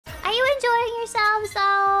yourselves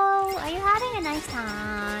though? Are you having a nice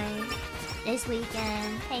time this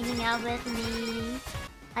weekend, hanging out with me?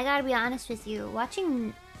 I gotta be honest with you,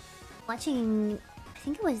 watching, I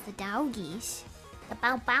think it was the doggies, the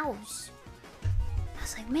bow bows. I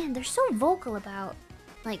was like, man, they're so vocal about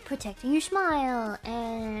like protecting your smile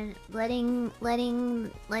and letting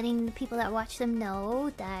the people that watch them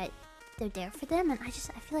know that they're there for them. And I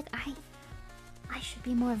feel like I should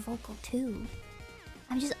be more vocal too.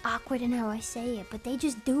 I'm just awkward in how I say it, but they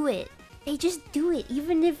just do it. They just do it.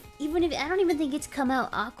 Even if I don't even think it's come out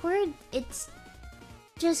awkward, it's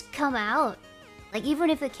just come out. Like even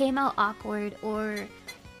if it came out awkward or,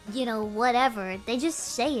 you know, whatever, they just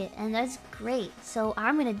say it, and that's great. So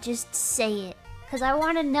I'm gonna just say it, cause I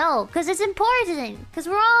want to know, cause it's important, cause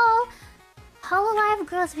we're all Hololive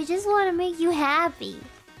girls. We just want to make you happy.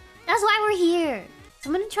 That's why we're here. So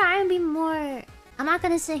I'm gonna try and be more. I'm not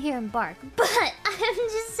gonna sit here and bark, but I'm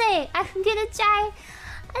just saying, I'm gonna try.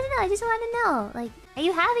 I don't know, I just want to know. Like, are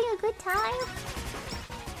you having a good time?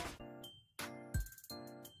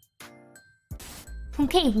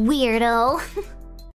 Okay, weirdo.